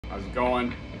How's it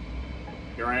going?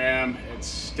 Here I am at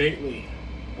stately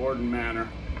Borden Manor.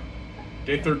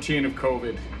 Day 13 of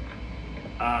COVID.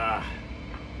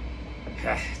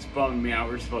 It's bumming me out.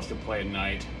 We were supposed to play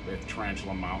tonight with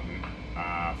Tarantula Mountain.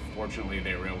 Fortunately,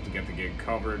 they were able to get the gig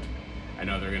covered. I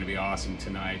know they're going to be awesome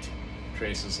tonight.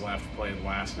 Traces left, played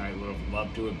last night. Would have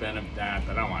loved to have been at that,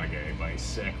 but I don't want to get anybody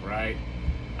sick, right?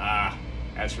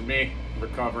 As for me,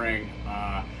 recovering.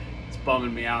 It's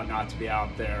bumming me out not to be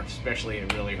out there, especially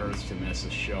it really hurts to miss a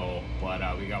show, but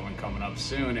we got one coming up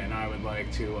soon, and I would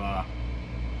like to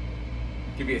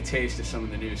give you a taste of some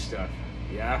of the new stuff,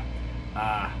 yeah?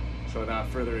 So without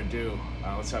further ado,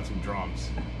 let's have some drums.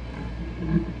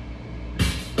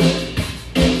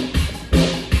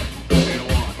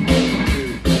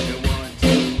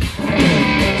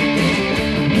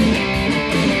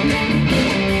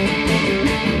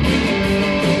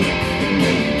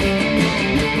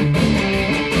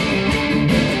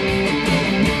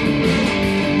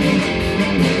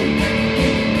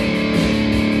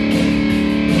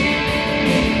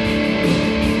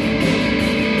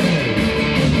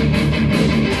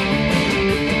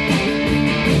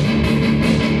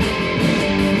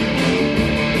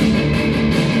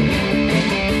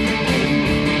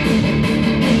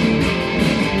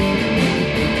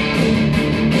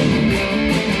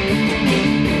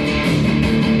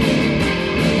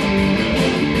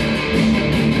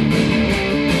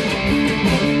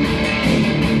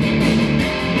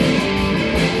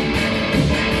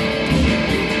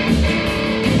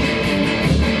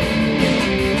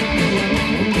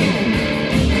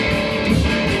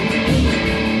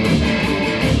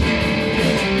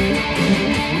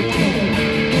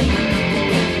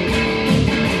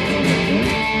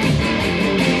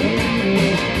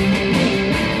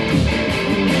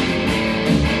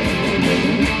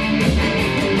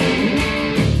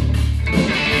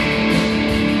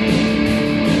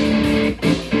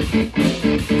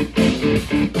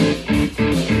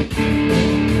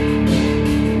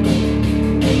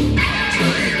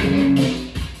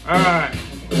 All right.